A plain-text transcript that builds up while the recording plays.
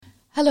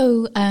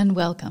Hello and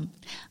welcome.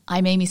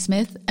 I'm Amy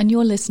Smith and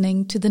you're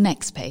listening to The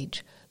Next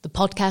Page, the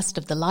podcast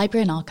of the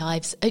Library and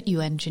Archives at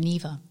UN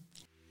Geneva.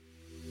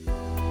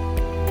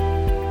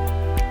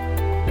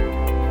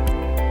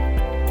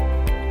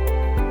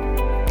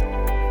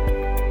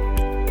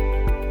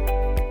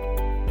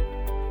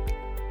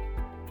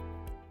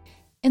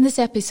 In this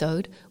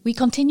episode, we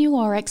continue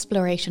our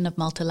exploration of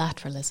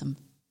multilateralism.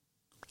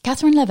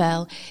 Kathryn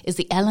Lavelle is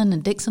the Ellen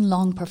and Dixon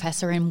Long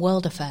Professor in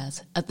World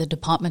Affairs at the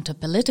Department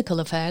of Political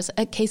Affairs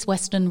at Case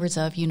Western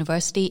Reserve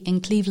University in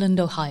Cleveland,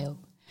 Ohio.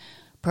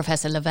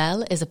 Professor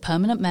Lavelle is a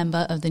permanent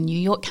member of the New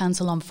York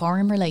Council on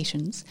Foreign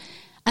Relations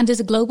and is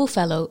a Global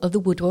Fellow of the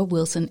Woodrow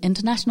Wilson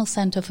International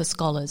Center for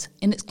Scholars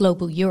in its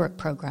Global Europe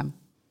program.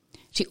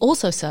 She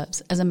also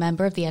serves as a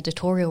member of the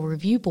editorial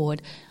review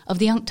board of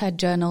the UNCTAD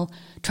journal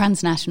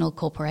Transnational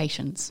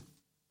Corporations.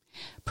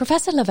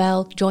 Professor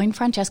Lavelle joined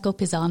Francesco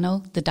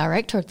Pisano, the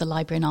director of the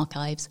Library and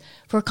Archives,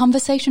 for a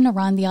conversation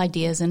around the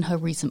ideas in her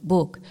recent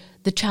book,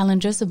 The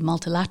Challenges of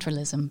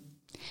Multilateralism.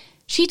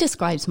 She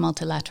describes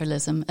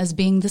multilateralism as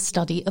being the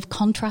study of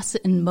contrasts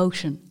in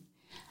motion.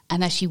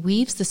 And as she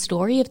weaves the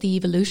story of the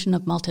evolution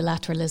of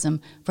multilateralism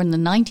from the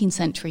 19th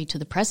century to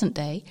the present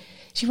day,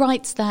 she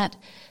writes that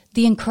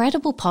the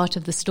incredible part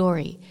of the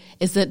story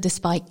is that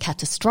despite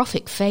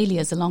catastrophic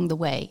failures along the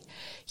way,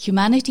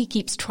 humanity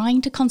keeps trying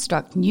to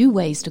construct new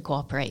ways to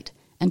cooperate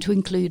and to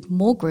include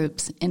more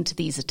groups into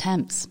these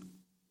attempts.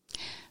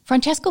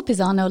 Francesco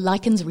Pisano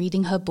likens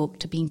reading her book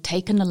to being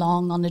taken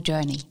along on a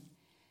journey.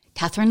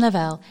 Kathryn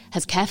Lavelle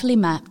has carefully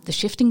mapped the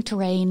shifting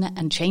terrain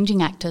and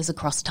changing actors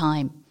across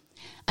time.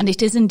 And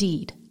it is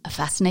indeed a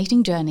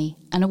fascinating journey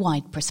and a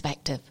wide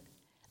perspective.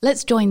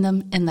 Let's join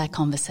them in their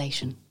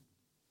conversation.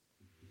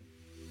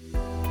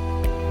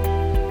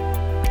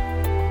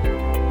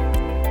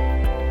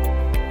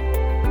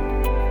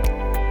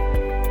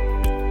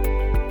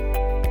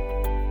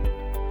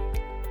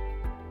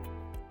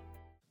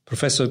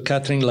 Professor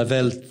Kathryn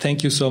Lavelle,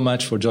 thank you so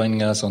much for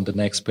joining us on The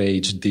Next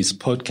Page, this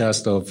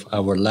podcast of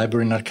our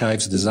Library and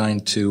Archives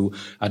designed to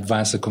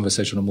advance the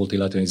conversation on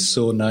multilateralism. It's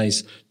so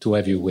nice to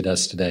have you with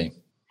us today.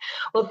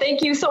 Well,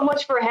 thank you so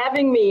much for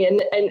having me.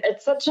 And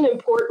it's such an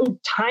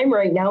important time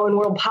right now in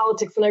world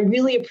politics. And I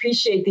really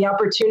appreciate the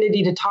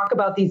opportunity to talk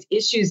about these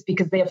issues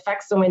because they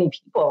affect so many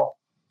people.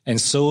 And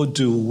so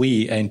do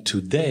we. And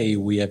today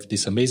we have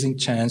this amazing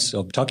chance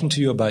of talking to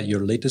you about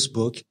your latest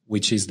book,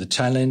 which is The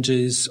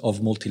Challenges of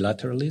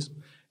Multilateralism.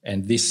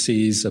 And this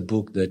is a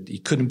book that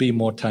it couldn't be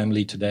more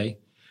timely today.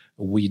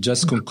 We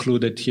just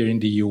concluded here in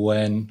the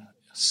UN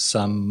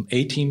some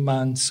 18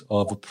 months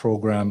of a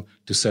program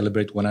to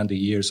celebrate 100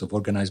 years of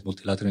organized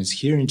multilateralism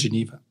here in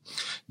Geneva.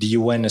 The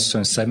UN has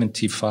turned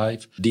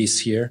 75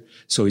 this year,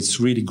 so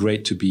it's really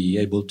great to be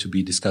able to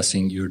be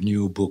discussing your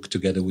new book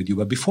together with you.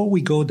 But before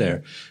we go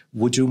there,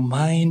 would you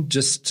mind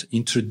just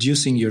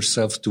introducing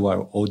yourself to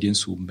our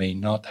audience who may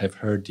not have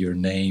heard your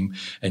name,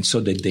 and so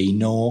that they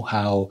know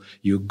how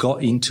you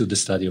got into the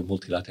study of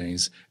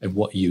multilateralism and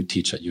what you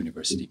teach at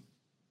university?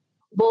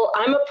 Well,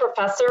 I'm a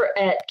professor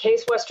at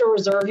Case Western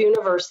Reserve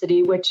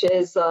University, which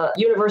is a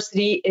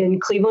university in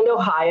Cleveland,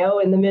 Ohio,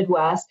 in the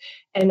Midwest.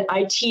 And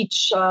I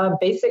teach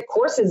basic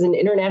courses in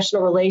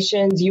international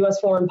relations, U.S.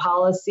 foreign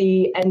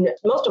policy, and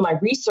most of my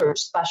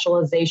research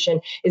specialization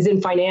is in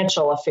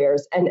financial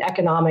affairs and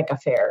economic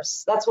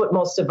affairs. That's what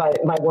most of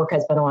my work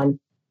has been on.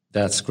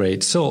 That's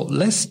great. So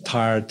let's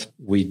start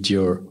with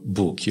your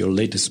book. Your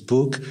latest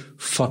book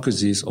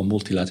focuses on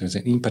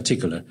multilateralism, in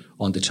particular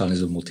on the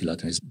challenges of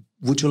multilateralism.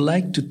 Would you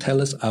like to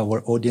tell us,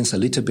 our audience, a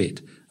little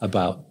bit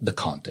about the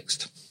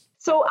context?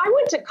 So I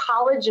went to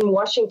college in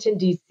Washington,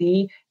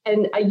 D.C.,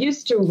 and I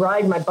used to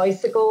ride my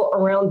bicycle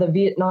around the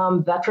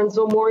Vietnam Veterans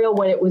Memorial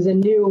when it was a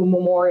new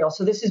memorial.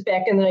 So this is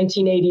back in the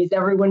 1980s.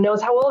 Everyone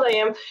knows how old I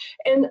am.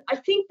 And I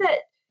think that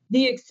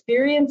the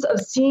experience of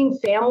seeing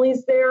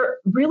families there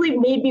really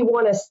made me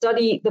want to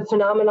study the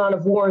phenomenon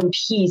of war and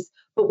peace,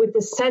 but with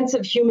the sense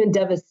of human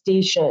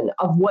devastation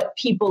of what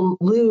people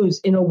lose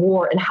in a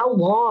war and how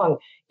long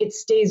it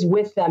stays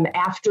with them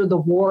after the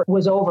war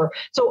was over.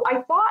 So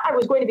I thought I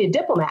was going to be a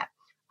diplomat.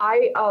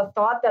 I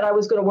thought that I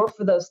was going to work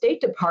for the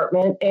State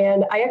Department,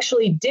 and I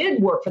actually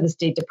did work for the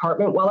State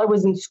Department while I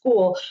was in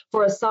school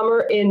for a summer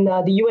in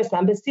the U.S.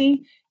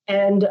 Embassy.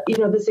 And,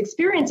 this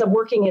experience of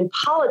working in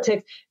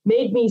politics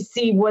made me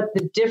see what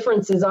the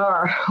differences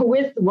are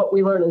with what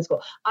we learn in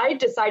school. I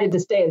decided to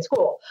stay in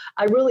school.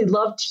 I really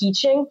loved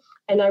teaching,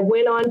 and I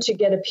went on to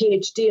get a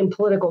PhD in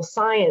political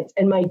science,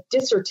 and my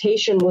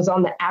dissertation was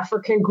on the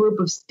African group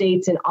of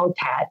states in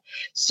UNCTAD.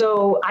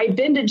 So I'd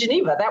been to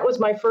Geneva. That was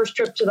my first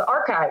trip to the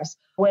archives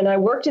when I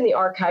worked in the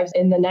archives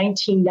in the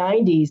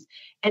 1990s.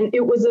 And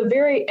it was a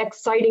very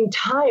exciting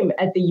time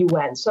at the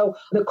UN. So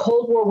the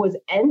Cold War was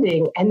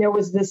ending, and there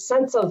was this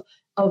sense of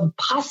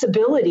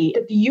possibility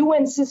that the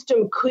UN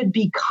system could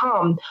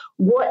become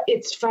what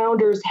its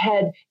founders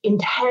had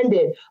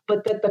intended,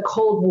 but that the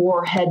Cold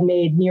War had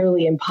made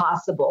nearly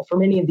impossible for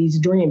many of these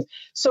dreams.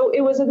 So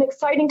it was an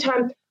exciting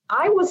time.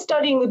 I was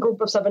studying the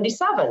Group of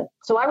 77.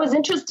 So I was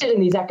interested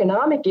in these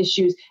economic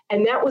issues.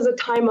 And that was a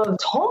time of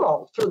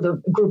tumult for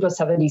the Group of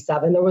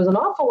 77. There was an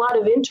awful lot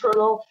of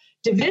internal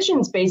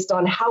divisions based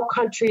on how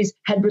countries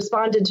had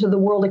responded to the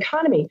world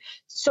economy.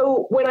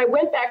 So when I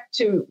went back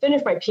to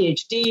finish my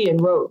PhD and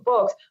wrote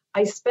books,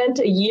 I spent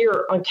a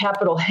year on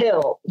Capitol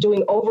Hill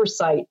doing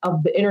oversight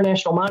of the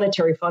International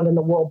Monetary Fund and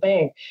the World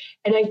Bank.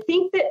 And I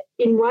think that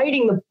in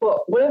writing the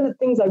book, one of the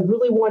things I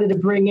really wanted to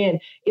bring in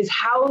is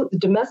how the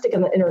domestic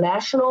and the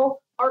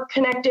international are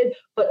connected,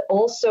 but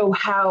also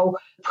how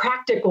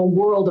practical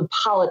world of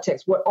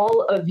politics, what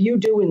all of you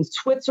do in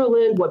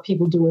Switzerland, what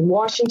people do in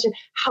Washington,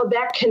 how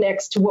that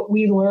connects to what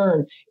we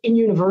learn in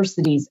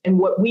universities and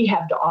what we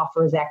have to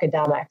offer as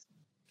academics.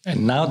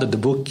 And now that the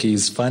book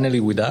is finally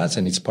with us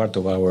and it's part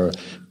of our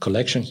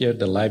collection here at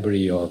the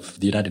Library of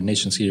the United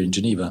Nations here in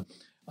Geneva,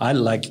 I'd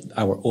like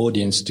our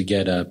audience to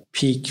get a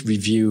peek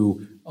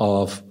review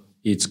of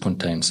its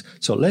contents.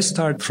 So let's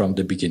start from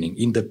the beginning.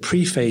 In the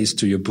preface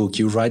to your book,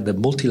 you write that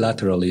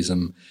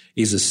multilateralism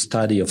is a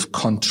study of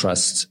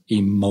contrasts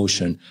in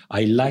motion.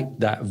 I like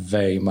that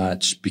very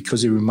much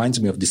because it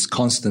reminds me of this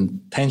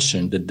constant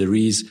tension that there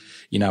is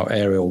in our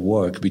area of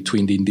work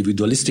between the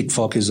individualistic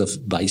focus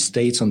by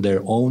states on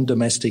their own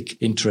domestic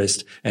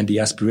interest and the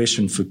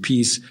aspiration for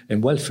peace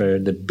and welfare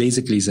that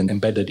basically is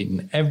embedded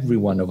in every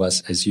one of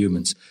us as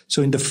humans.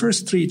 So in the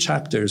first 3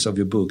 chapters of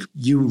your book,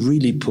 you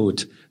really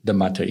put the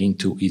matter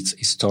into its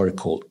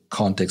historical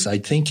context. I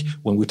think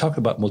when we talk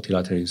about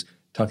multilateralism,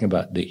 talking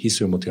about the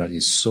history of multilateralism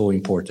is so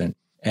important.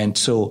 And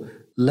so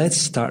let's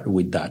start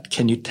with that.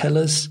 Can you tell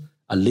us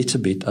a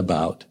little bit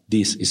about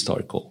this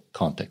historical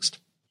context?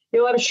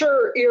 I'm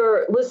sure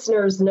your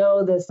listeners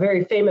know this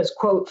very famous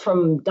quote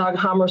from Dag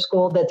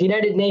Hammarskjöld that the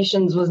United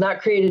Nations was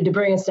not created to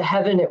bring us to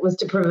heaven, it was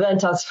to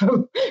prevent us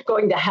from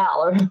going to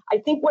hell. I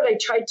think what I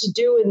tried to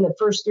do in the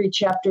first 3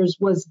 chapters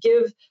was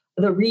give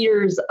the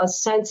readers a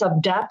sense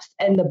of depth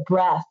and the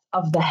breadth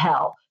of the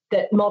hell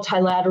that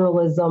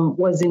multilateralism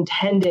was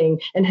intending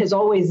and has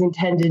always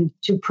intended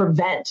to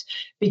prevent.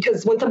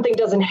 Because when something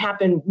doesn't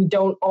happen, we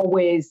don't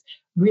always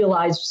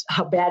realize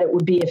how bad it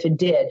would be if it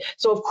did.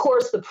 So, of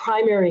course, the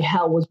primary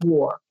hell was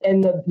war.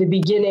 And the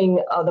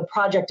beginning of the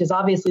project is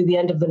obviously the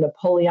end of the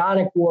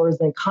Napoleonic Wars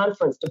and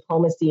conference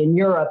diplomacy in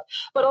Europe,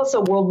 but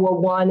also World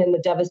War I and the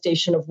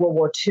devastation of World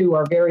War II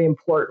are very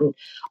important.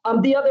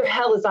 The other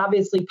hell is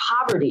obviously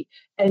poverty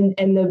and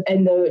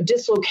the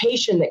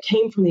dislocation that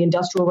came from the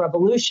Industrial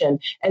Revolution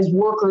as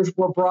workers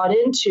were brought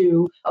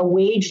into a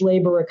wage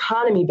labor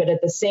economy, but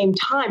at the same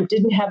time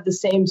didn't have the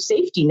same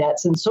safety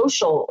nets and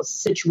social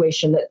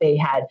situation that they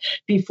had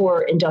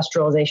before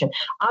industrialization.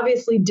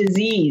 Obviously,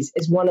 disease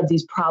is one of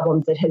these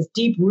problems that has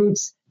deep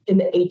roots in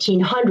the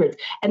 1800s,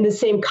 and the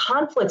same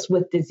conflicts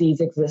with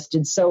disease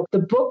existed. So the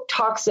book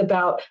talks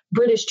about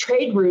British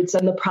trade routes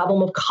and the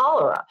problem of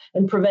cholera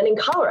and preventing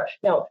cholera.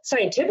 Now,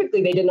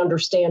 scientifically, they didn't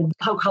understand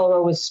how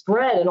cholera was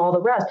spread and all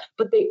the rest,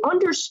 but they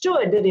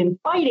understood that in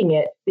fighting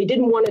it, they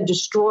didn't want to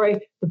destroy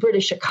the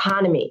British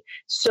economy.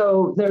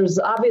 So there's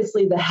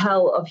obviously the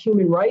hell of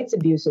human rights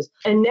abuses.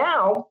 And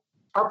now,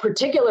 our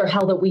particular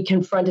hell that we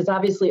confront is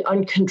obviously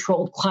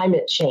uncontrolled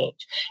climate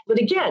change. But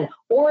again,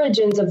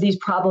 origins of these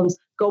problems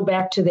go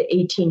back to the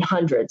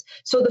 1800s.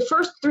 So the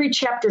first 3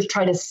 chapters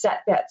try to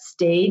set that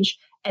stage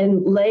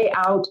and lay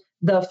out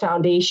the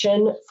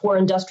foundation for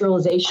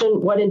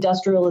industrialization, what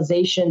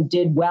industrialization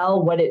did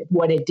well, what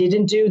it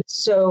didn't do.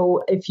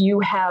 So if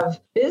you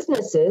have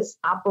businesses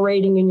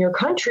operating in your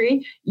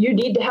country, you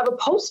need to have a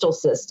postal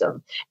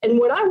system. And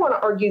what I want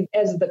to argue,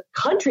 as the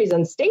countries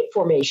and state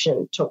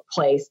formation took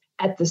place,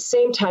 at the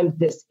same time,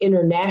 this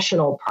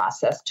international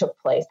process took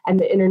place. And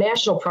the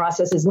international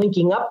process is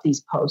linking up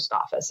these post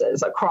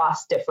offices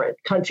across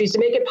different countries to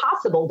make it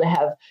possible to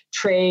have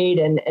trade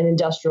and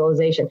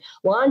industrialization.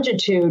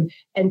 Longitude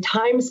and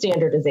time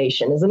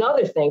standardization is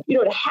another thing. To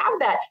have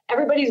that,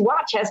 everybody's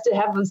watch has to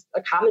have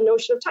a common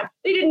notion of time.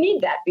 They didn't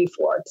need that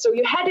before. So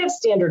you had to have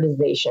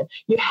standardization.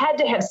 You had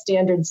to have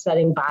standard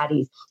setting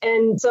bodies.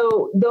 And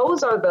so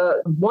those are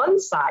the one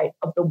side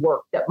of the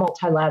work that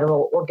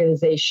multilateral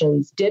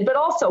organizations did, but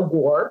also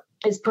war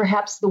is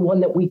perhaps the one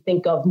that we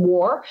think of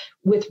more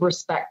with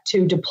respect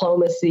to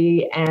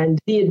diplomacy and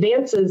the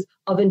advances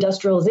of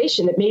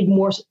industrialization that made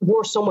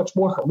war so much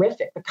more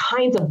horrific, the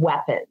kinds of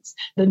weapons,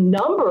 the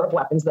number of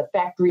weapons that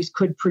factories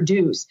could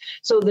produce.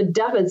 So the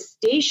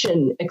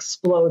devastation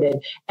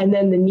exploded, and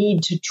then the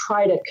need to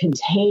try to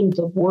contain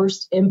the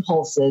worst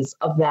impulses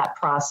of that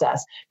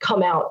process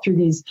come out through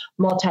these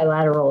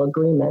multilateral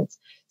agreements.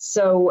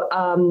 So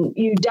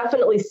you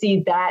definitely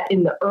see that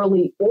in the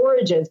early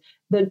origins.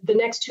 The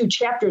next two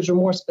chapters are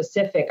more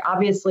specific.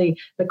 Obviously,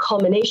 the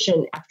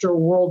culmination after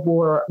World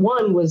War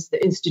I was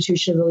the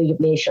institution of the League of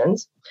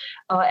Nations.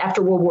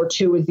 After World War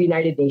II was the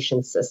United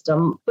Nations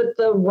system. But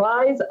the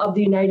rise of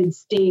the United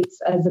States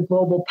as a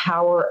global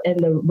power and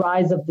the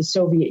rise of the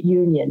Soviet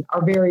Union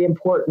are very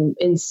important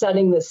in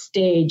setting the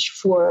stage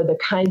for the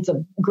kinds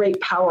of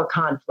great power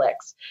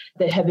conflicts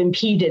that have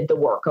impeded the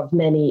work of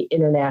many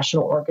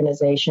international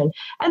organizations.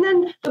 And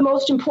then the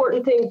most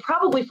important thing,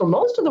 probably for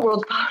most of the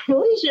world's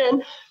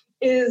population,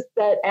 is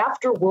that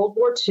after World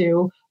War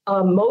II,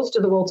 most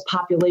of the world's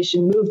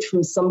population moved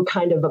from some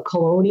kind of a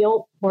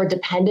colonial or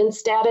dependent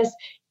status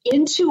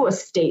into a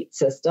state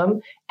system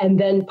and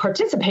then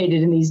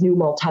participated in these new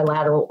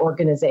multilateral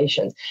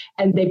organizations.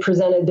 And they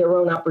presented their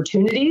own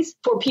opportunities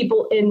for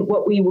people in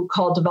what we would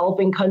call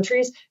developing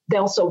countries. They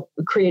also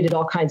created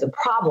all kinds of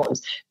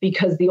problems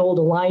because the old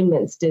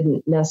alignments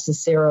didn't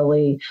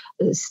necessarily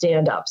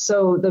stand up.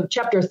 So the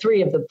chapter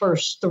 3 of the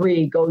first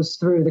 3 goes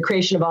through the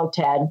creation of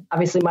UNCTAD,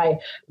 obviously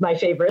my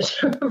favorite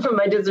from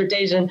my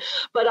dissertation,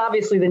 but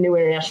obviously the new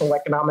international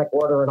economic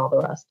order and all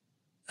the rest.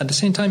 At the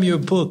same time, your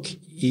book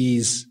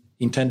is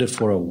intended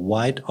for a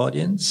wide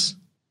audience.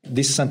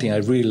 This is something I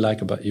really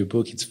like about your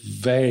book. It's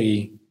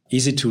very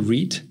easy to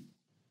read.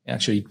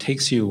 Actually, it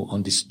takes you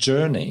on this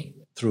journey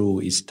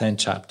through its 10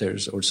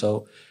 chapters or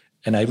so.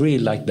 And I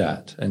really like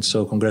that. And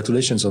so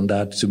congratulations on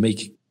that, to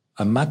make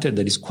a matter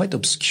that is quite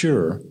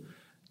obscure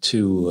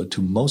to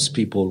most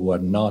people who are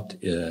not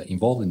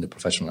involved in the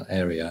professional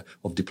area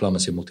of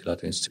diplomacy and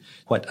multilateralism,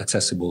 quite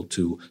accessible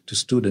to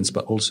students,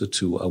 but also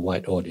to a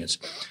wide audience.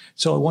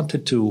 So I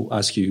wanted to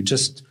ask you,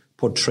 just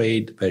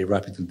portrayed very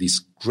rapidly this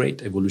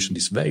great evolution,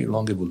 this very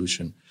long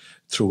evolution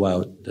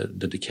throughout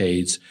the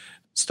decades,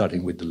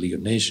 starting with the League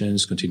of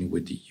Nations, continuing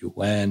with the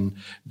UN,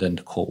 then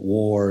the Cold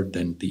War,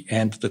 then the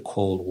end of the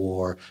Cold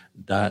War,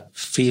 that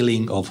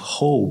feeling of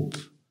hope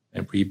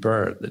and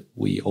rebirth that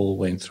we all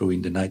went through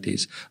in the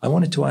 90s. I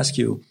wanted to ask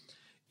you,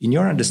 in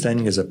your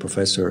understanding as a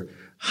professor,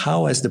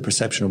 how has the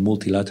perception of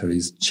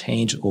multilateralism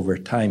changed over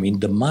time in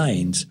the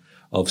minds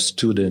of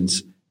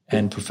students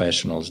and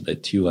professionals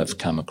that you have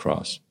come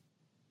across?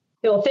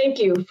 Well, thank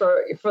you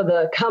for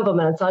the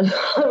compliments on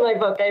my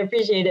book. I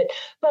appreciate it.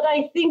 But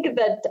I think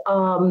that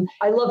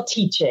I love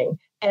teaching.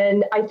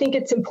 And I think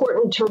it's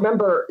important to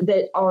remember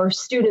that our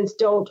students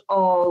don't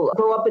all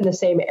grow up in the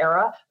same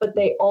era, but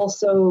they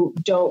also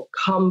don't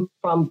come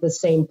from the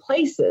same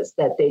places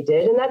that they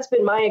did. And that's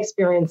been my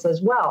experience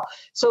as well.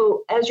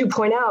 So as you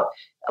point out,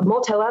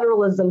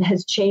 multilateralism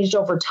has changed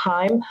over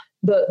time.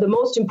 The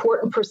most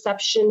important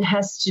perception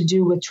has to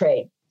do with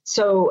trade.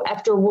 So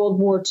after World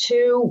War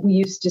II, we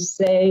used to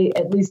say,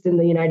 at least in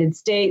the United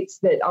States,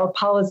 that our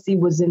policy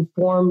was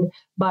informed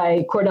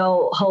by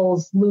Cordell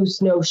Hull's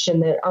loose notion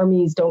that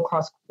armies don't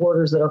cross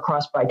borders that are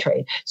crossed by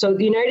trade. So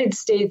the United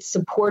States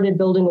supported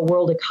building a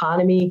world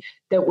economy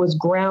that was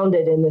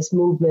grounded in this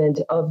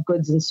movement of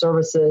goods and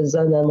services,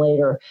 and then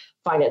later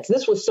finance.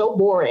 This was so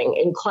boring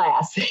in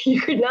class.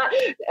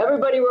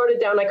 Everybody wrote it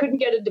down. I couldn't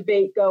get a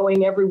debate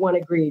going. Everyone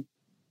agreed.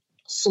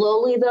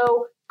 Slowly,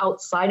 though,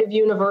 outside of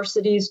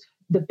universities,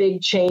 the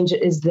big change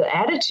is the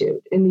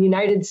attitude. In the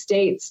United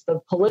States, the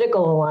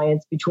political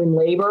alliance between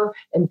labor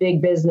and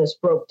big business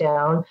broke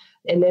down.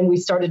 And then we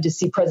started to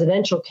see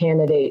presidential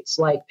candidates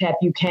like Pat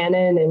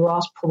Buchanan and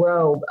Ross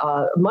Perot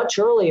much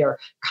earlier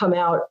come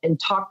out and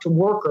talk to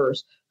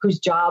workers whose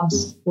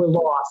jobs were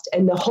lost.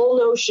 And the whole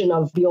notion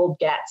of the old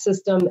GATT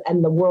system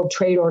and the World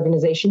Trade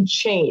Organization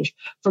changed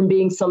from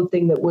being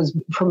something that was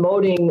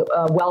promoting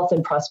wealth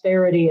and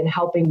prosperity and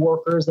helping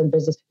workers and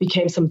business,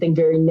 became something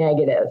very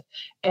negative.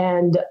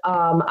 And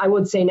I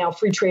would say now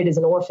free trade is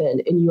an orphan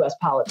in U.S.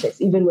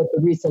 politics, even with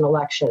the recent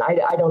election.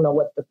 I don't know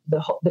what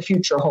the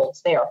future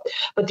holds there.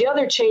 But the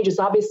other change is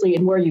obviously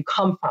in where you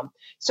come from.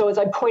 So as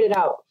I pointed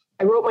out,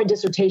 I wrote my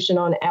dissertation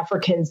on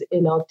Africans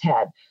in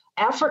UNCTAD.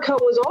 Africa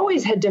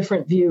always had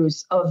different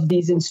views of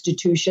these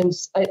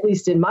institutions, at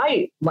least in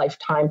my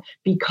lifetime,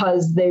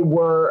 because they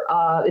were,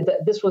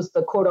 this was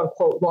the quote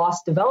unquote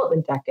lost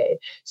development decade.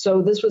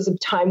 So this was a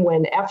time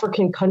when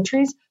African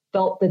countries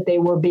felt that they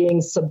were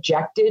being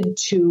subjected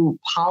to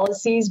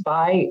policies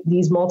by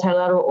these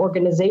multilateral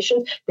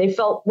organizations they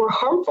felt were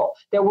harmful.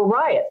 There were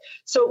riots.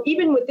 So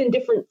even within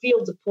different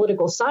fields of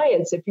political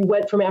science, if you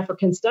went from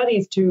African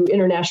studies to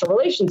international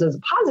relations as a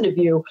positive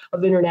view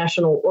of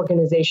international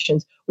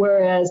organizations,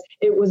 whereas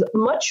it was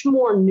much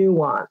more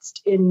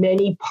nuanced in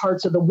many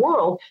parts of the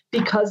world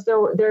because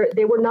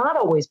they were not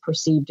always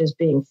perceived as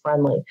being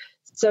friendly.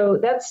 So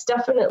that's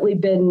definitely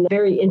been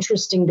very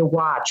interesting to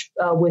watch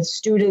with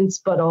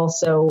students, but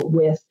also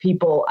with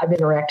people I've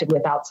interacted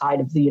with outside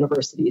of the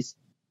universities.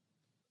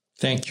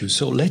 Thank you.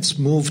 So let's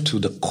move to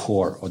the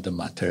core of the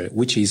matter,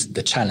 which is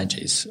the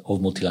challenges of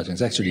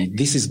multilateralism. Actually,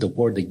 this is the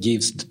word that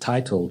gives the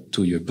title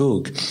to your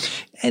book.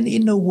 And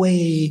in a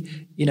way,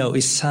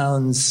 it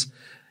sounds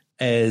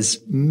as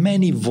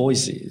many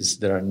voices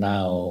that are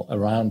now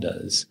around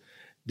us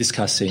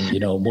discussing,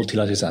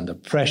 multilateralism under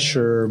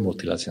pressure,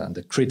 multilateralism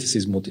under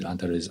criticism,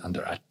 multilateralism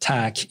under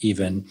attack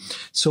even.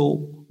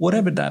 So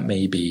whatever that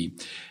may be,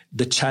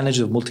 the challenge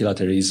of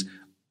multilateralism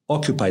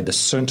occupy the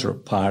center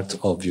part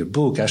of your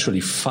book,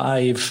 actually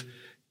 5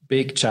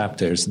 big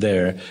chapters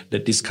there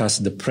that discuss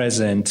the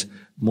present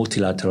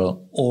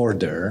multilateral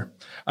order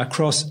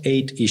across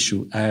 8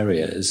 issue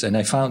areas. And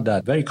I found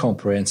that very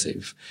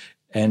comprehensive.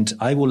 And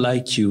I would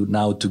like you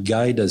now to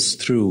guide us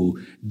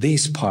through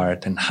this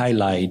part and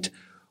highlight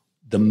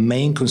the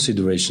main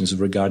considerations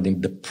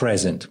regarding the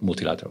present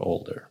multilateral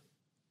order.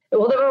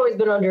 Well, they've always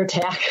been under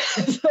attack.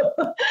 So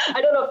I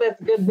don't know if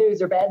that's good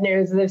news or bad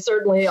news. They've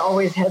certainly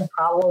always had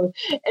problems.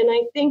 And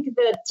I think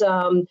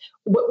that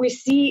what we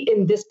see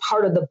in this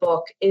part of the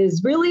book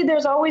is really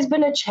there's always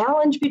been a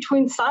challenge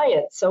between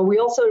science. So we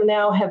also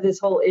now have this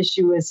whole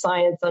issue with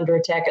science under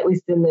attack, at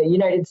least in the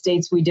United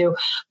States we do.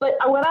 But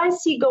what I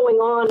see going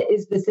on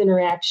is this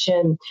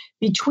interaction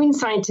between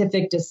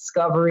scientific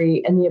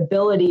discovery and the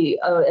ability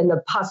and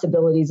the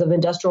possibilities of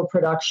industrial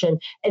production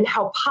and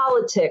how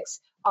politics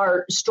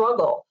are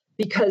struggle.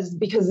 Because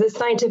this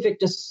scientific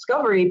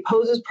discovery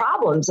poses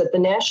problems at the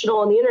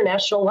national and the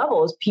international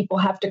level as people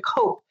have to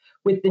cope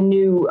with the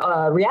new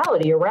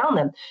reality around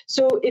them.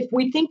 So if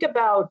we think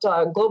about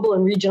global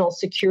and regional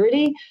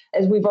security,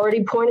 as we've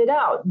already pointed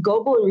out,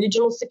 global and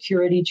regional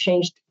security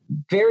changed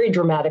very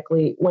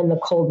dramatically when the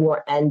Cold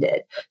War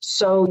ended.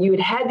 So you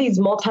had these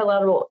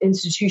multilateral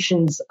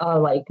institutions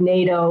like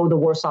NATO, the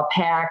Warsaw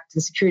Pact,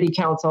 the Security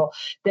Council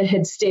that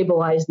had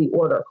stabilized the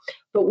order.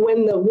 But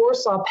when the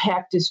Warsaw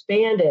Pact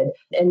disbanded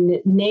and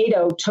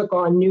NATO took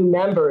on new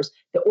members,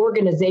 the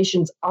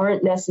organizations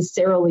aren't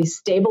necessarily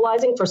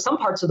stabilizing. For some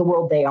parts of the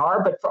world, they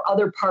are, but for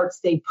other parts,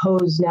 they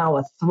pose now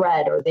a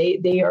threat, or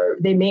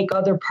they make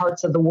other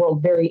parts of the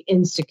world very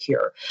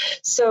insecure.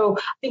 So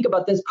think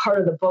about this part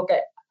of the book.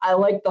 I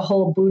like the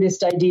whole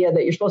Buddhist idea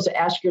that you're supposed to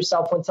ask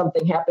yourself when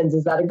something happens,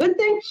 is that a good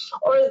thing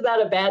or is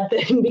that a bad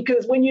thing?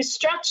 Because when you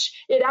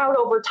stretch it out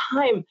over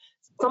time,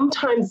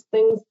 sometimes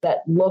things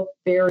that look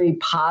very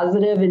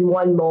positive in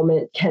one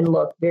moment can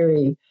look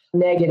very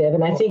negative.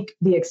 And I think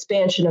the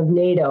expansion of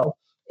NATO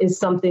is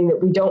something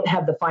that we don't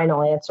have the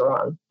final answer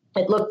on.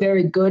 It looked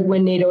very good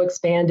when NATO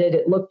expanded.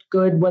 It looked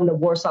good when the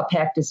Warsaw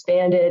Pact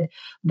disbanded.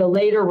 The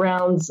later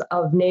rounds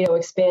of NATO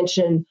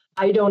expansion,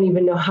 I don't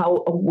even know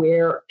how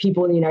aware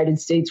people in the United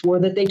States were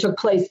that they took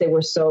place. They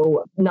were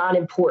so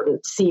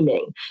non-important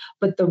seeming.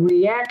 But the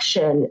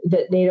reaction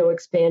that NATO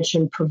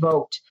expansion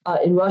provoked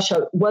in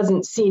Russia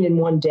wasn't seen in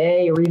one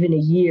day or even a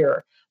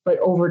year. But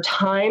over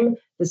time,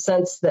 the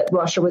sense that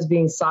Russia was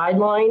being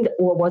sidelined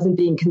or wasn't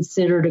being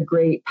considered a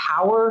great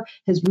power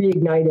has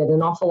reignited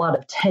an awful lot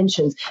of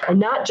tensions, and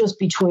not just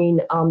between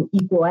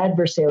equal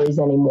adversaries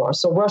anymore.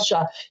 So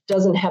Russia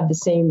doesn't have the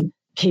same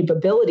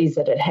capabilities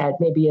that it had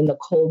maybe in the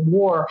Cold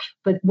War.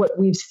 But what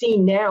we've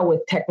seen now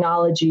with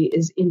technology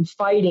is in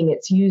fighting,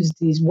 it's used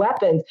these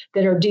weapons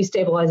that are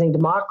destabilizing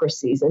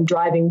democracies and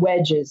driving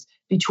wedges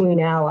between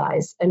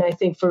allies. And I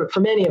think for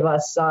many of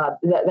us,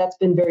 that's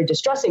been very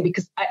distressing,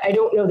 because I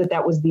don't know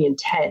that was the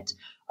intent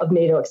of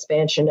NATO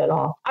expansion at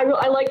all.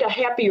 I like a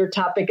happier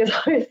topic, as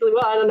obviously,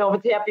 well, I don't know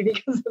if it's happy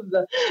because of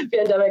the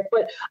pandemic,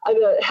 but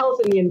the health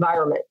and the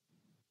environment.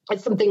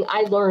 It's something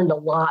I learned a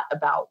lot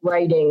about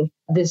writing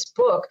this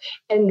book.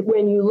 And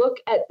when you look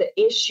at the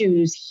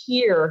issues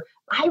here,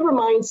 I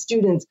remind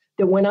students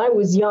that when I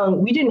was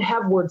young, we didn't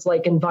have words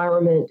like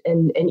environment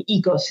and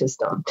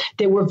ecosystem.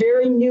 They were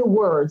very new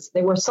words.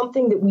 They were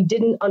something that we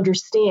didn't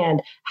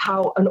understand,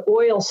 how an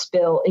oil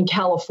spill in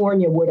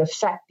California would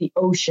affect the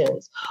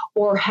oceans,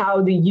 or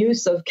how the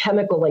use of a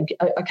chemical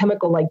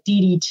like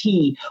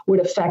DDT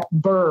would affect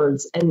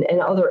birds and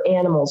other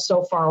animals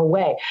so far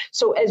away.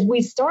 So as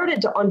we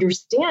started to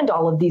understand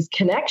all of these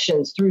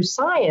connections through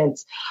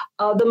science,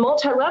 the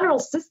multilateral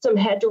system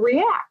had to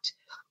react.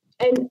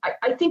 And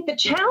I think the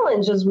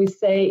challenge, as we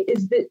say,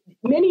 is that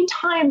many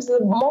times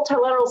the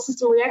multilateral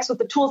system reacts with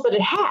the tools that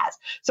it has.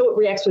 So it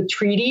reacts with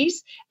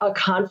treaties,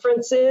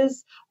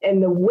 conferences,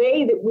 and the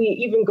way that we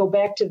even go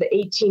back to the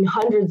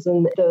 1800s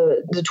and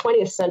the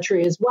 20th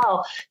century as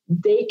well.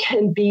 They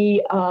can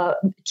be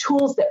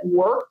tools that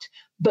worked,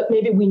 but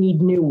maybe we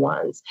need new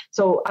ones.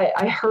 So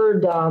I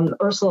heard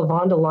Ursula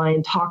von der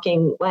Leyen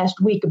talking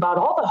last week about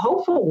all the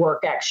hopeful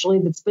work, actually,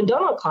 that's been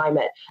done on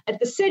climate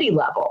at the city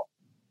level.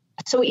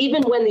 So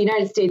even when the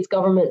United States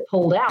government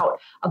pulled out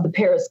of the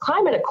Paris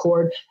Climate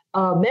Accord,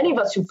 many of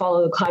us who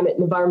follow the climate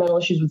and environmental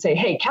issues would say,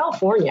 hey,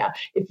 California,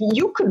 if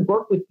you could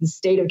work with the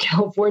state of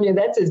California,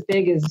 that's as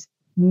big as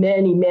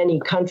many, many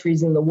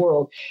countries in the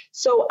world.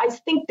 So I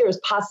think there's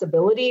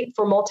possibility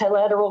for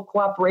multilateral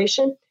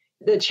cooperation.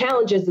 The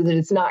challenge is that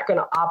it's not going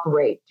to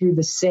operate through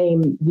the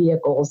same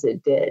vehicles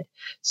it did.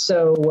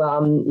 So,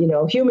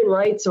 human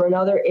rights are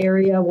another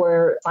area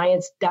where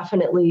science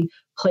definitely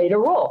played a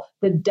role.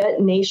 The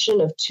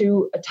detonation of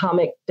 2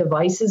 atomic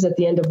devices at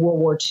the end of World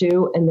War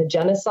II and the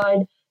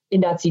genocide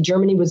in Nazi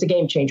Germany was a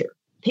game changer.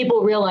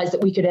 People realized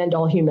that we could end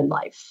all human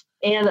life.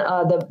 And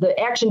the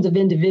actions of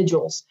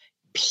individuals,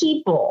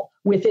 people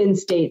within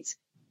states,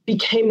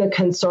 became the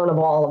concern of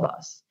all of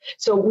us.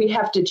 So we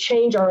have to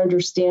change our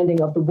understanding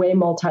of the way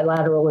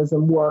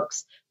multilateralism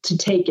works to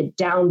take it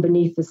down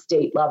beneath the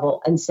state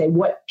level and say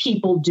what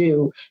people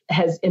do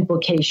has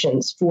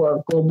implications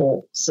for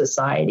global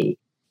society.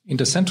 In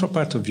the central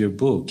part of your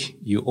book,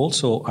 you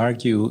also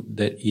argue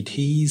that it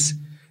is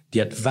the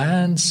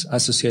advance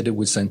associated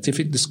with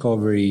scientific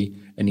discovery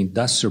and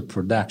industrial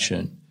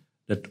production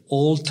that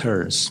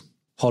alters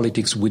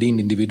politics within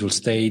individual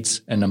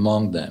states and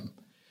among them.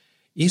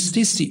 Is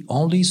this the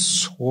only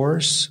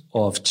source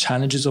of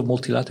challenges of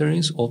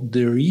multilateralism, or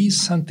there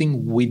is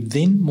something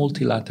within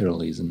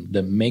multilateralism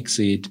that makes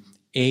it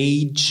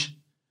age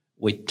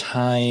with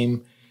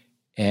time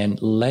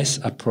and less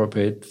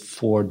appropriate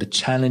for the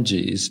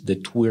challenges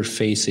that we're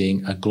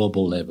facing at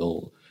global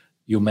level?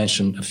 You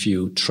mentioned a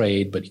few: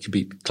 trade, but it could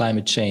be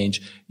climate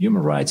change,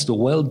 human rights, the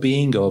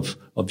well-being of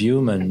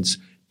humans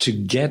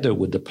together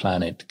with the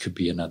planet could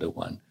be another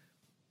one.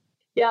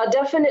 Yeah,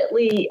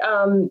 definitely.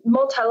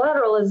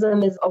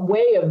 Multilateralism is a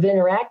way of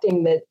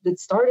interacting that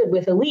started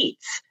with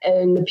elites,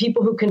 and the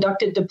people who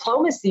conducted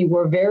diplomacy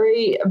were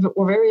very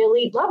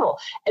elite level.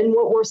 And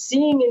what we're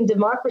seeing in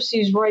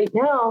democracies right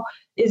now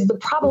is the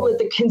problem that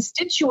the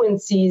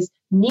constituencies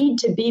need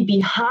to be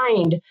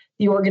behind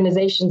the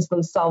organizations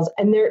themselves,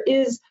 and there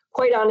is,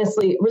 quite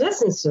honestly,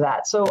 resistance to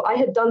that. So I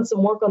had done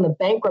some work on the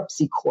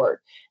bankruptcy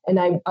court, and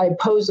I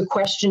posed a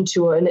question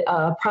to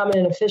a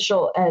prominent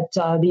official at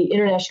the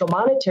International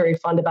Monetary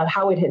Fund about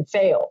how it had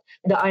failed,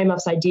 the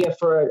IMF's idea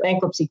for a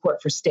bankruptcy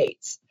court for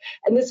states.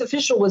 And this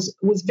official was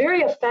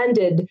very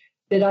offended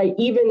that I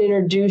even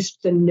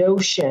introduced the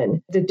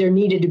notion that there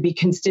needed to be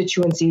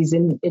constituencies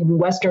in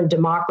Western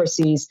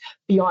democracies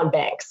beyond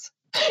banks.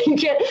 You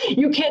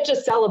can't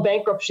just sell a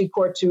bankruptcy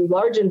court to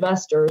large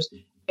investors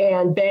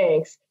and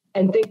banks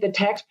and think that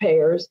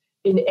taxpayers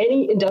in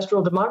any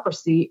industrial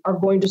democracy are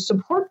going to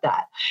support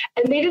that.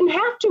 And they didn't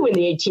have to in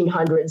the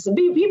 1800s.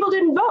 People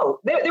didn't vote.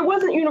 There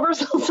wasn't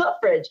universal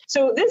suffrage.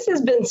 So this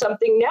has been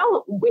something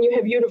now, when you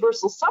have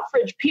universal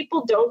suffrage,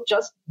 people don't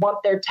just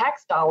want their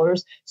tax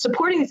dollars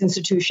supporting these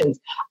institutions.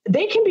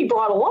 They can be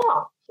brought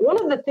along. One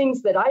of the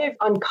things that I've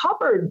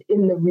uncovered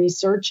in the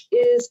research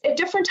is at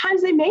different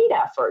times they made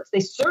efforts. They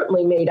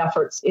certainly made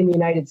efforts in the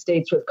United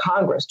States with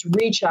Congress to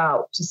reach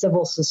out to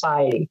civil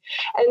society.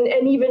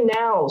 And even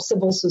now,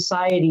 civil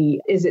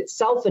society is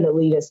itself an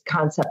elitist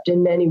concept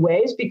in many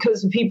ways,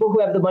 because the people who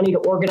have the money to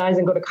organize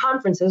and go to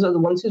conferences are the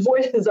ones whose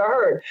voices are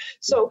heard.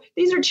 So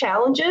these are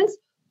challenges,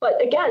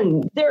 but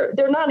again, they're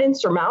not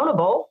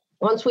insurmountable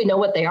once we know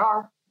what they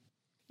are.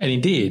 And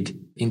indeed,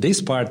 in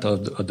this part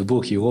of the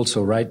book, you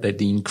also write that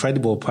the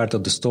incredible part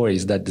of the story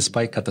is that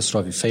despite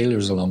catastrophic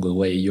failures along the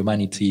way,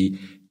 humanity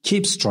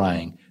keeps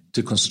trying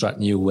to construct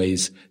new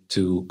ways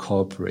to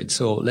cooperate.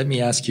 So let me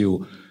ask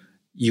you,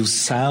 you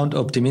sound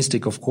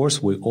optimistic. Of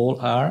course, we all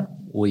are.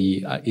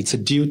 It's a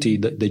duty,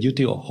 the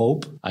duty of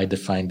hope. I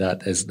define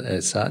that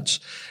as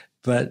such.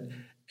 But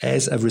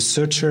as a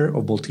researcher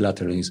of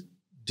multilateralism,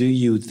 do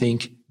you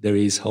think there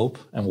is hope,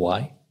 and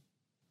why?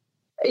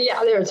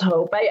 Yeah, there's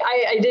hope.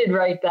 I did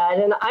write that,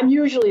 and I'm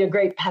usually a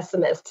great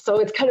pessimist,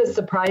 so it's kind of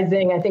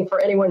surprising. I think for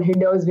anyone who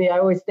knows me, I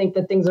always think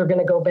that things are going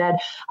to go bad.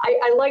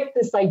 I like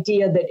this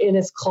idea that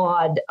Innes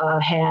Claude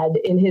had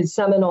in his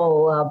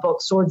seminal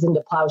book, Swords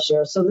into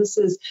Plowshares. So this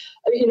is,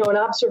 an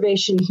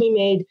observation he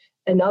made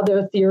and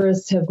other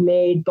theorists have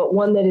made, but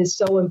one that is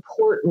so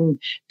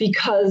important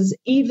because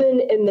even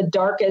in the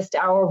darkest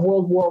hour of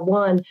World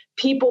War I,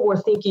 people were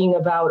thinking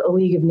about a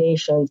League of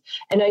Nations.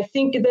 And I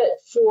think that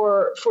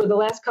for the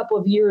last couple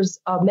of years,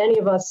 many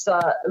of us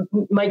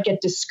might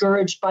get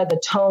discouraged by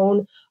the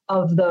tone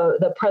of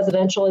the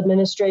presidential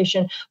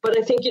administration. But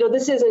I think,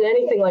 this isn't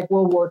anything like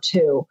World War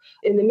II.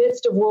 In the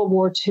midst of World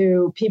War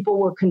II, people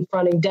were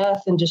confronting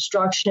death and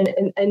destruction,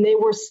 and they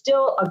were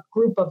still, a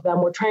group of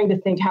them were trying to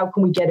think, how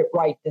can we get it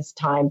right this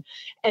time?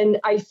 And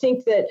I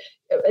think that,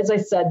 as I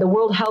said, the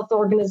World Health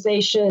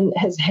Organization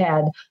has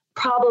had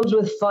problems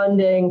with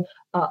funding.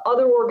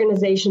 Other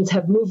organizations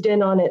have moved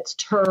in on its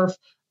turf,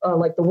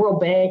 like the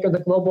World Bank or the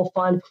Global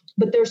Fund,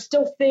 but there's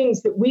still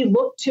things that we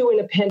look to in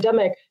a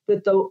pandemic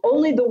that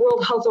only the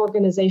World Health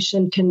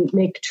Organization can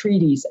make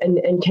treaties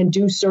and can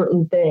do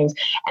certain things.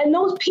 And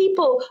those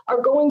people are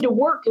going to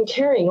work and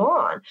carrying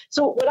on.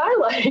 So what I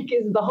like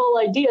is the whole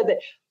idea that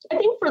I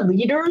think for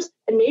leaders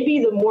and maybe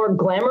the more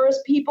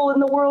glamorous people in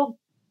the world,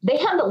 they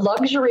have the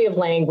luxury of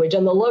language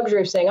and the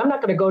luxury of saying, I'm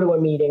not going to go to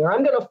a meeting or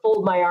I'm going to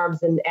fold my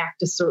arms and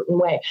act a certain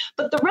way.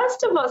 But the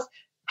rest of us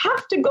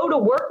have to go to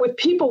work with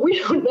people we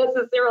don't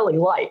necessarily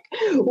like.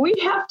 We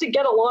have to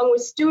get along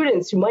with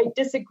students who might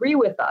disagree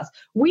with us.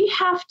 We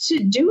have to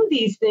do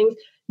these things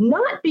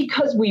not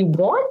because we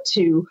want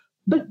to,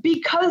 but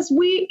because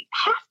we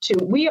have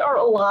to. We are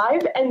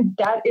alive, and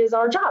that is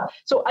our job.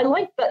 So I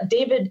like that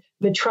David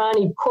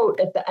Vitrani quote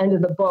at the end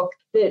of the book,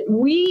 that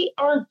we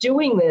aren't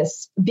doing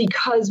this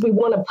because we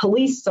want to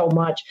police so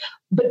much,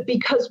 but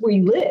because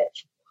we live.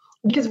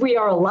 Because we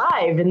are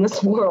alive in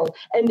this world.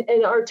 And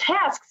our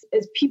tasks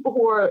as people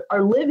who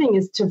are living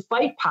is to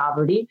fight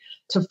poverty,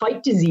 to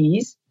fight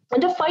disease,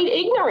 and to fight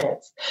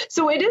ignorance.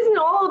 So it isn't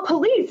all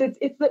police.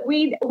 It's that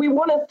we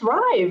want to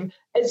thrive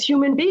as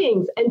human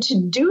beings. And to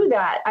do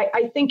that,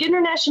 I think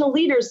international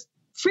leaders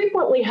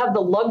frequently have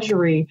the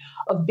luxury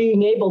of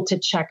being able to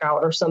check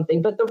out or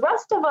something. But the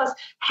rest of us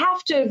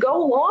have to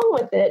go along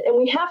with it, and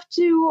we have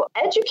to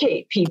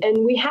educate people,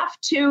 and we have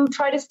to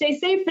try to stay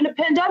safe in a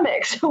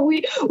pandemic. So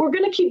we're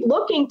going to keep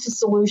looking to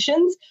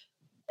solutions,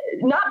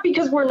 not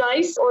because we're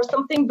nice or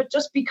something, but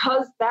just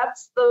because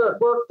that's the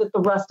work that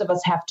the rest of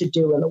us have to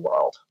do in the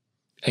world.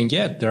 And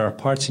yet there are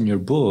parts in your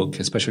book,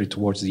 especially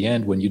towards the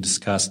end, when you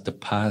discuss the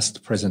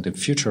past, present, and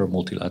future of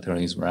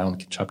multilateralism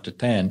around chapter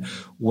 10,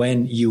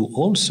 when you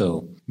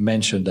also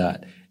mention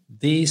that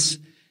this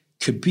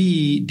could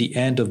be the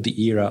end of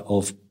the era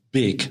of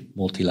big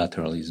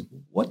multilateralism.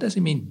 What does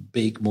it mean,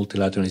 big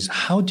multilateralism?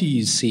 How do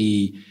you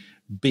see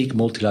big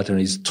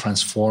multilateralism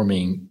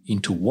transforming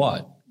into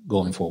what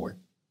going forward?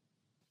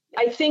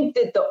 I think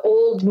that the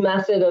old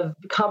method of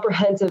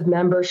comprehensive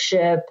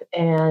membership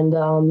and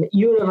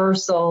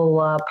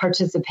universal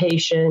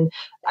participation,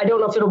 I don't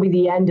know if it'll be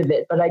the end of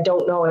it, but I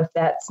don't know if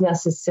that's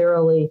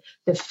necessarily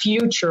the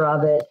future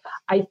of it.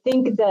 I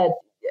think that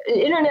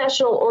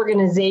international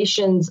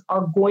organizations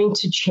are going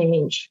to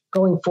change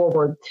going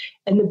forward.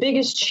 And the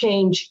biggest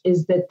change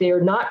is that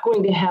they're not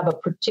going to have a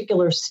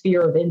particular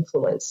sphere of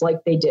influence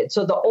like they did.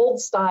 So the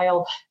old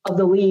style of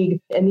the League,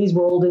 and these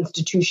were old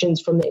institutions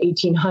from the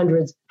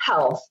 1800s,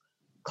 health,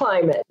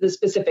 climate, the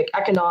specific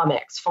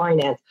economics,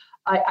 finance.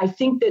 I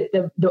think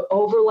that the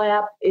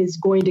overlap is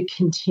going to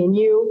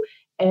continue.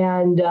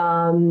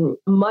 And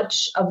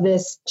much of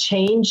this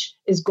change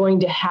is going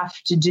to have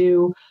to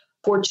do,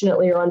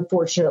 fortunately or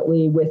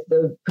unfortunately, with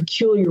the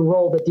peculiar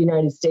role that the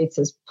United States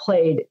has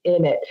played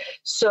in it.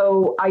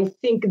 So I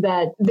think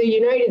that the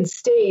United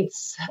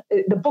States,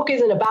 the book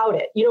isn't about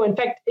it.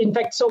 In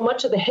fact, so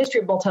much of the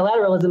history of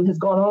multilateralism has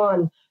gone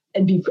on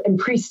and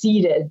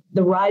preceded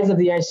the rise of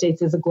the United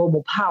States as a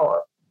global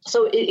power.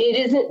 So it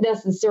isn't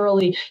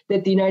necessarily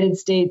that the United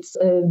States'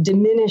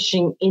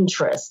 diminishing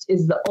interest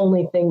is the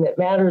only thing that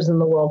matters in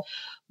the world,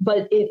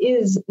 but it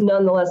is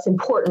nonetheless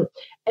important.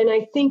 And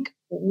I think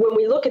when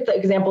we look at the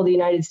example of the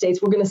United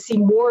States, we're going to see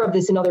more of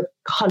this in other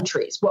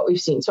countries, what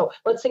we've seen. So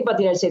let's think about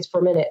the United States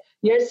for a minute.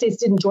 The United States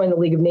didn't join the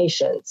League of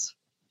Nations.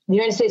 The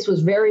United States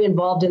was very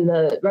involved in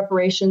the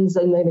reparations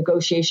and the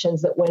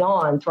negotiations that went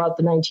on throughout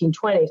the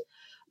 1920s.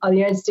 The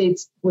United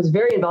States was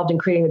very involved in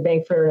creating the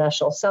Bank for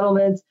International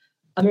Settlements.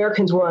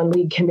 Americans were on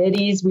League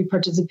committees. We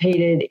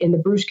participated in the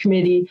Bruce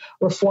Committee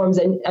reforms.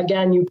 And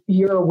again,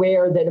 you're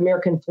aware that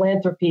American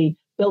philanthropy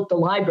built the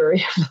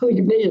library of the League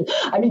of Nations.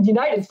 I mean, the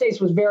United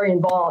States was very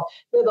involved.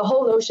 The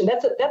whole notion,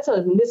 that's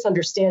a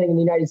misunderstanding in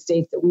the United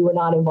States that we were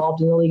not involved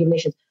in the League of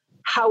Nations.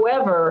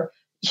 However,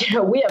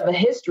 we have a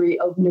history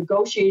of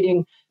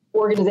negotiating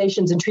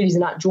organizations and treaties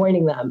and not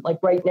joining them. Like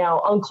right now,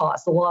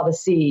 UNCLOS, the Law of the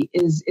Sea,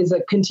 is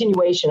a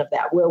continuation of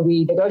that, where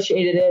we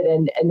negotiated it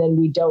and then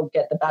we don't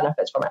get the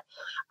benefits from it.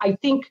 I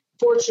think,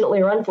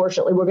 fortunately or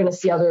unfortunately, we're going to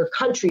see other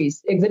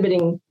countries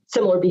exhibiting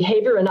similar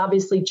behavior. And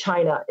obviously,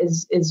 China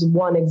is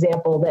one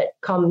example that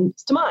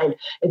comes to mind.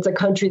 It's a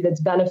country that's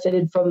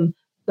benefited from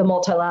the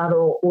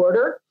multilateral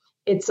order.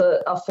 It's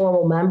a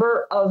formal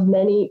member of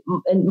many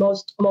and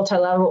most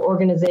multilateral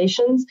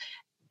organizations.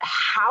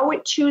 How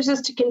it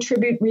chooses to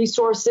contribute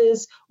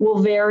resources will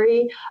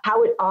vary.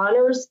 How it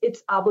honors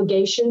its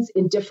obligations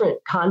in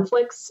different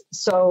conflicts.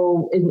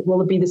 So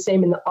will it be the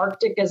same in the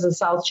Arctic as the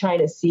South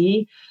China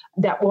Sea?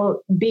 That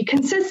won't be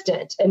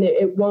consistent. And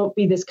it won't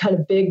be this kind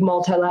of big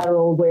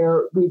multilateral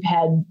where we've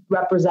had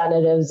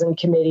representatives and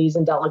committees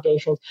and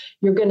delegations.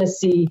 You're going to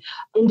see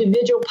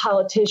individual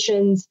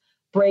politicians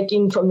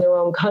breaking from their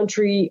own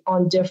country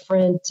on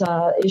different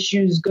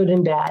issues, good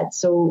and bad.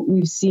 So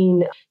we've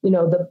seen,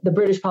 the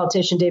British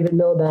politician David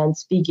Miliband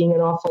speaking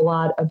an awful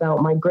lot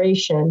about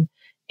migration.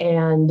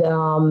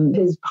 And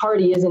his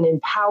party isn't in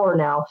power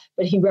now,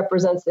 but he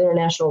represents the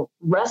International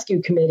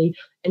Rescue Committee,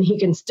 and he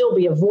can still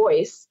be a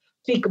voice,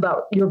 speak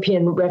about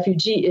European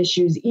refugee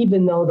issues,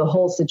 even though the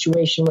whole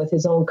situation with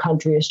his own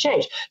country has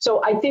changed.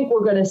 So I think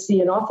we're going to see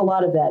an awful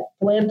lot of that.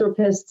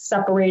 Philanthropists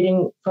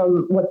separating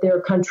from what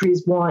their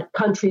countries want,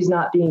 countries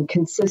not being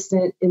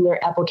consistent in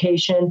their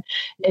application,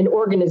 and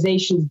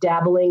organizations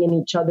dabbling in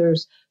each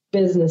other's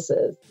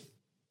businesses.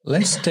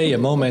 Let's stay a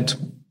moment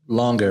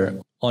longer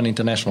on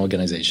international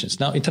organizations.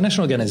 Now,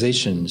 international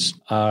organizations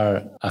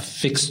are a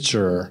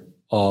fixture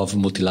of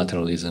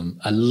multilateralism,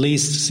 at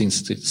least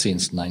since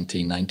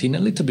 1919, a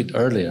little bit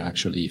earlier,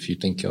 actually, if you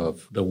think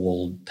of the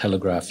World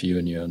Telegraph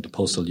Union, the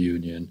Postal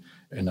Union,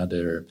 and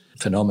other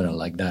phenomena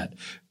like that.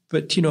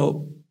 But,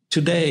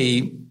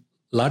 today,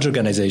 large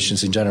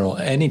organizations in general,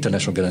 and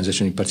international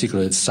organizations in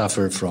particular,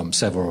 suffer from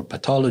several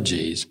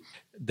pathologies.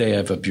 They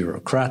have a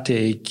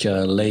bureaucratic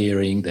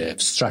layering, they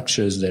have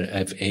structures that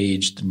have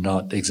aged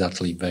not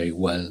exactly very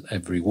well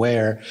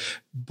everywhere,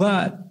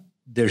 but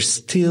there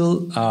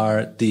still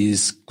are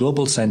these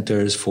global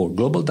centers for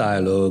global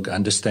dialogue,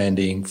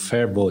 understanding,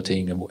 fair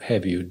voting, and what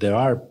have you. There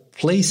are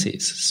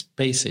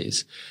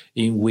spaces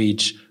in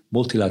which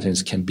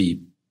multilateralism can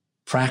be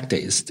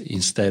practiced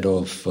instead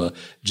of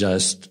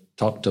just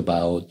talked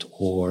about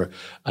or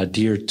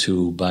adhered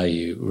to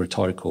by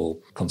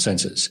rhetorical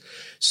consensus.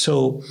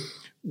 So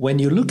when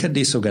you look at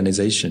these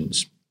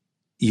organizations,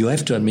 you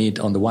have to admit,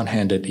 on the one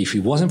hand, that if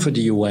it wasn't for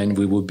the UN,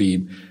 we would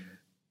be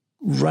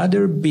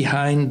rather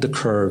behind the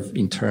curve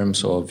in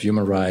terms of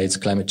human rights,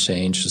 climate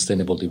change,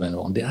 sustainable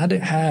development. On the other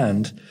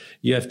hand,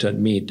 you have to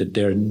admit that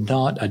they're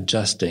not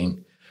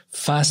adjusting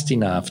fast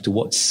enough to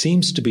what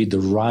seems to be the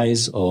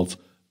rise of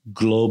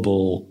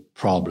global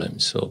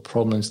problems. So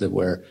problems that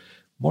were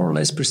more or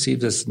less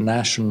perceived as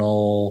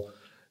national,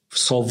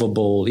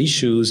 solvable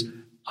issues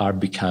are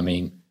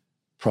becoming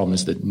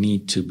problems that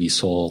need to be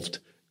solved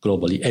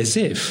globally, as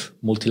if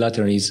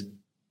multilateralism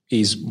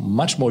is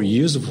much more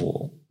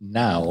useful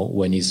now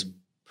when it's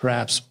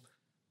perhaps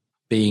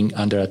being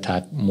under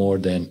attack more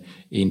than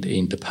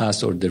in the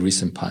past or the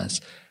recent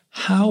past.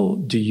 How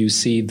do you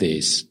see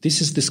this? This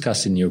is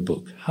discussed in your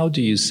book. How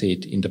do you see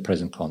it in the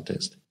present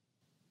context?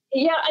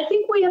 Yeah, I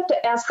think we have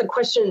to ask the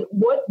question,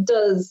 what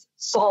does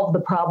solve the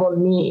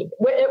problem mean?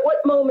 At what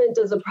moment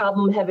does a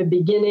problem have a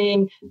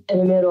beginning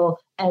and a middle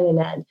and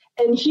an end?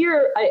 And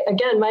here,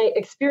 again, my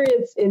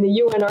experience in the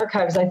UN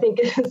archives, I think,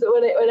 is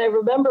when I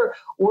remember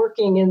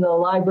working in the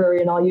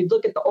library and all, you'd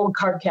look at the old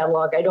card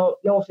catalog. I don't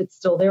know if it's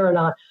still there or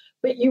not,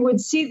 but you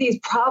would see these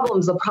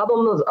problems, the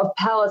problem of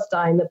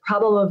Palestine, the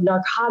problem of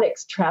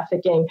narcotics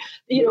trafficking,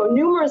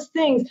 numerous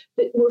things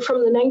that were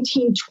from the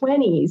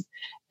 1920s.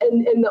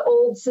 And the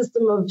old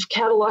system of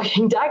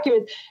cataloging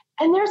documents,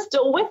 and they're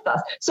still with us.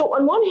 So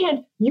on one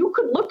hand, you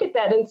could look at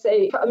that and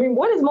say,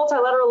 what is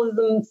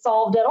multilateralism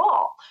solved at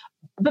all?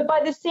 But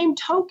by the same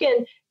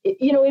token,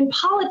 in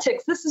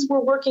politics, this is where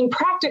working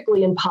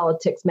practically in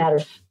politics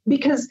matters,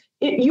 because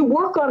you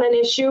work on an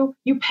issue,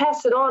 you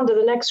pass it on to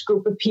the next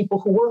group of people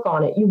who work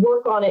on it. You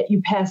work on it,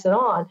 you pass it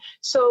on.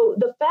 So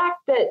the fact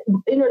that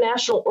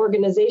international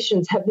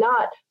organizations have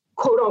not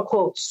quote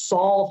unquote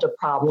solved a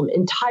problem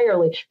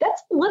entirely,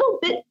 that's a little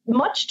bit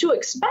much to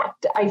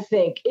expect, I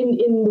think, in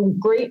the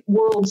great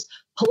world's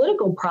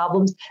political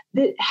problems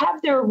that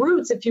have their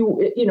roots, if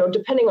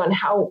depending on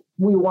how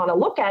we want to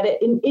look at it,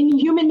 in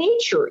human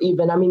nature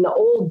even. The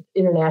old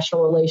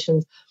international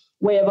relations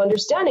way of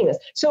understanding this.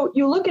 So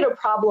you look at a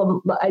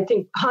problem, I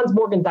think Hans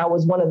Morgenthau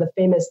was one of the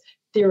famous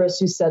theorists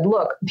who said,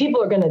 look,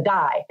 people are going to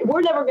die.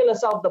 We're never going to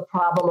solve the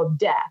problem of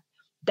death.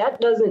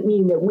 That doesn't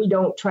mean that we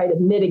don't try to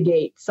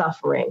mitigate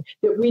suffering,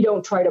 that we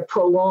don't try to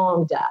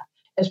prolong death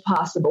as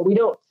possible. We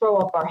don't throw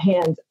up our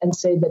hands and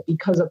say that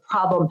because a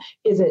problem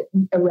isn't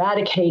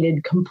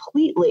eradicated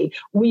completely,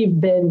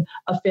 we've been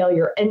a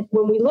failure. And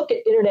when we look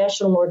at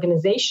international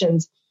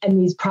organizations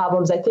and these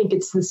problems, I think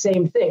it's the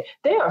same thing.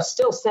 They are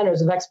still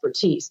centers of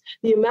expertise.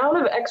 The amount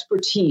of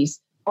expertise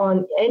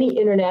on any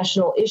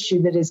international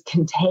issue that is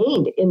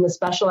contained in the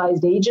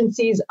specialized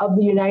agencies of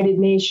the United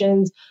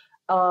Nations,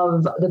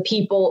 of the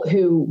people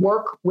who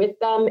work with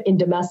them in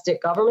domestic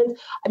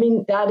governments.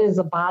 That is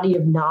a body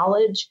of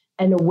knowledge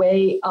and a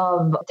way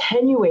of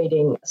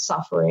attenuating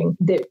suffering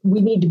that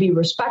we need to be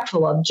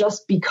respectful of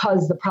just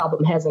because the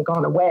problem hasn't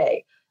gone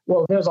away.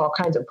 Well, there's all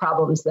kinds of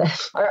problems that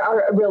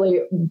are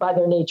really, by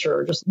their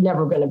nature, just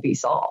never going to be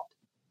solved.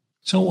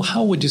 So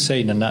how would you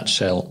say, in a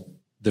nutshell,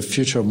 the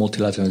future of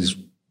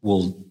multilateralism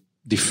will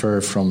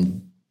differ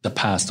from the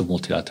past of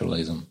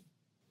multilateralism?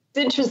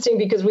 It's interesting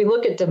because we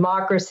look at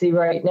democracy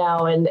right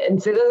now, and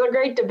so there's a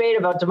great debate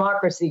about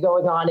democracy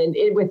going on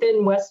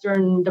within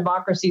Western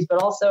democracies,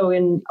 but also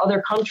in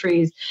other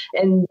countries.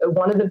 And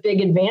one of the big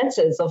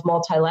advances of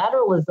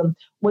multilateralism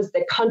was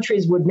that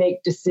countries would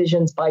make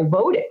decisions by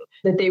voting,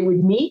 that they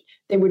would meet,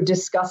 they would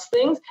discuss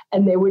things,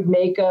 and they would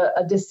make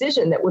a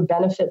decision that would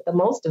benefit the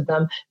most of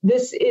them.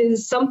 This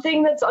is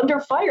something that's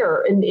under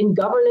fire in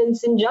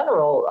governance in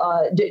general.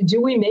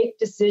 Do we make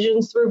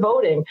decisions through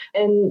voting?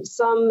 And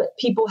some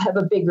people have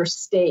a bigger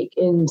stake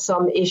in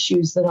some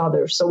issues than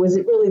others. So is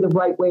it really the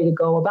right way to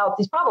go about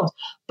these problems?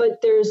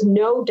 But there's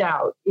no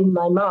doubt in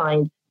my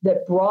mind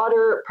that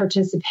broader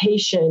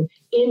participation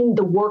in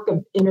the work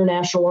of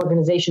international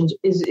organizations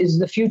is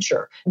the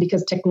future,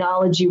 because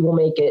technology will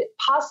make it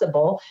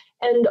possible.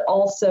 And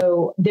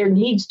also there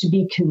needs to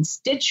be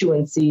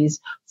constituencies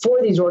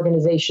for these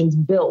organizations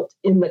built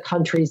in the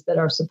countries that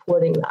are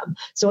supporting them.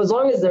 So as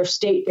long as they're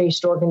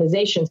state-based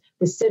organizations,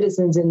 the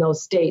citizens in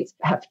those states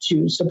have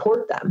to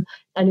support them.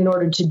 And in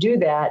order to do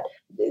that,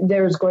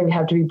 there's going to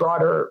have to be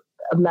broader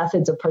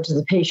methods of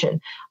participation.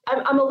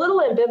 I'm a little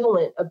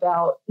ambivalent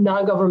about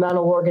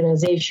non-governmental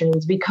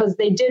organizations because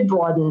they did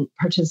broaden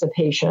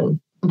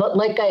participation. But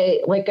like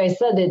I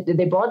said,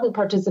 they broadened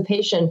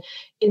participation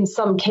in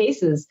some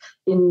cases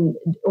in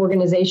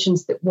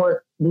organizations that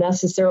weren't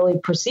necessarily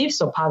perceived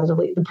so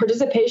positively. The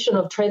participation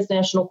of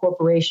transnational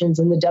corporations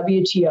in the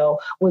WTO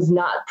was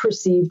not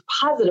perceived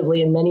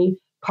positively in many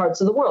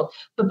parts of the world.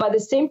 But by the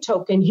same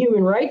token,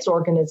 human rights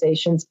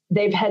organizations,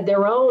 they've had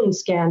their own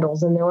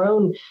scandals and their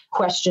own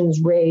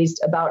questions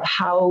raised about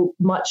how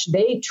much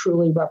they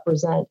truly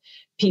represent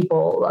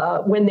people.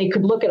 When they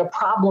could look at a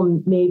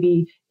problem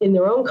maybe in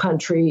their own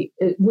country,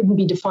 it wouldn't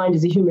be defined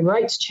as a human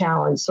rights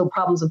challenge. So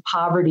problems of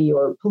poverty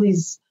or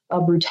police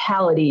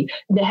brutality,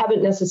 they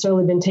haven't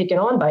necessarily been taken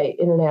on by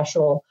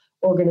international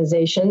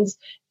organizations.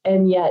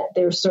 And yet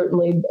they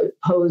certainly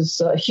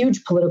pose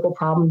huge political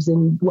problems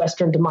in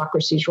Western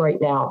democracies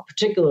right now,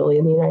 particularly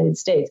in the United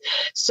States.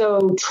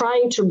 So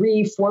trying to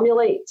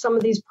reformulate some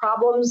of these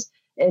problems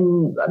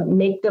and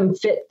make them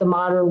fit the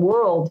modern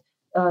world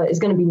is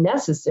going to be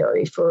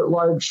necessary for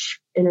large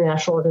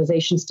international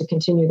organizations to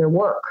continue their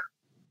work.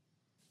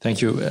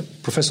 Thank you.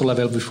 Professor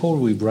Lavelle, before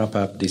we wrap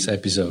up this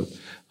episode,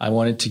 I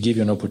wanted to give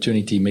you an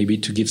opportunity maybe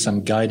to give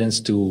some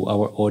guidance to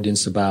our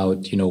audience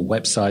about,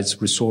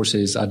 websites,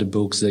 resources, other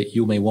books that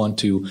you may want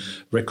to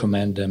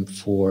recommend them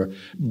for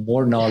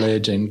more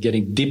knowledge and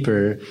getting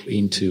deeper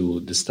into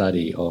the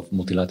study of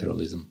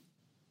multilateralism.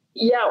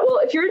 Yeah, well,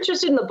 if you're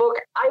interested in the book,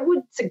 I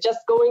would suggest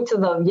going to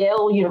the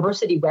Yale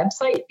University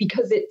website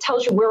because it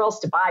tells you where else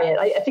to buy it.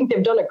 I think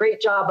they've done a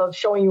great job of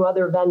showing you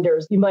other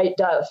vendors. You might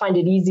find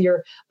it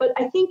easier. But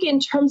I think in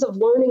terms of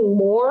learning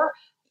more,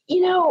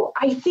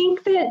 I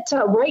think that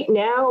right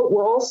now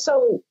we're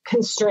also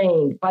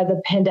constrained by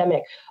the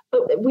pandemic.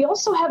 But we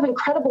also have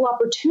incredible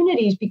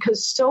opportunities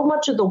because so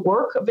much of the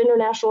work of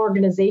international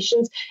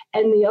organizations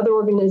and the other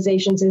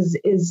organizations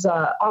is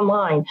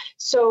online.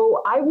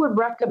 So I would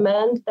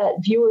recommend that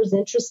viewers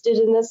interested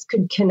in this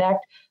could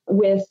connect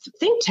with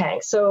think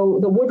tanks. So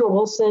the Woodrow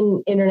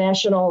Wilson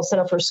International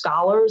Center for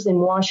Scholars in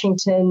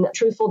Washington,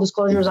 truthful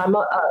disclosures, I'm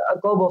a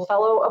global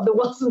fellow of the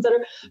Wilson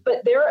Center,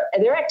 but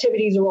their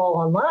activities are all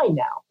online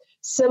now.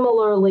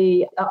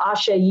 Similarly,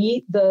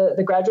 HAI,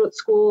 the graduate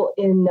school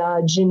in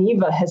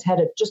Geneva, has had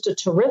just a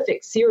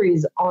terrific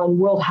series on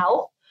world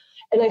health.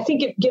 And I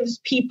think it gives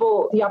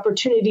people the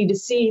opportunity to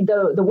see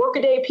the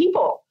workaday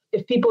people.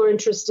 If people are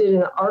interested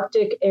in the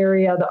Arctic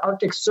area, the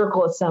Arctic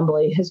Circle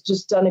Assembly has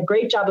just done a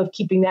great job of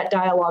keeping that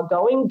dialogue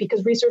going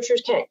because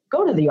researchers can't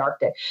go to the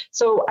Arctic.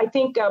 So I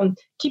think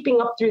keeping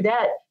up through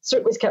that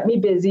certainly has kept me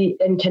busy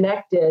and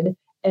connected.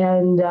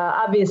 And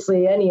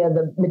obviously, any of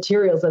the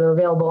materials that are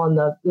available on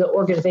the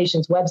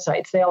organization's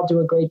websites, they all do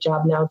a great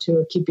job now, too,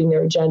 of keeping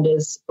their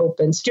agendas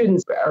open.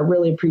 Students are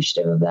really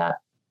appreciative of that.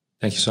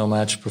 Thank you so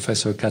much,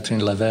 Professor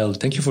Kathryn Lavelle.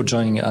 Thank you for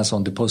joining us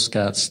on the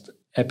podcast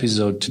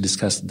episode to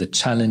discuss The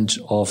Challenge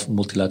of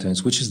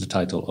Multilateralism, which is the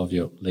title of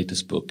your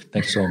latest book.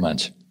 Thank you so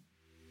much.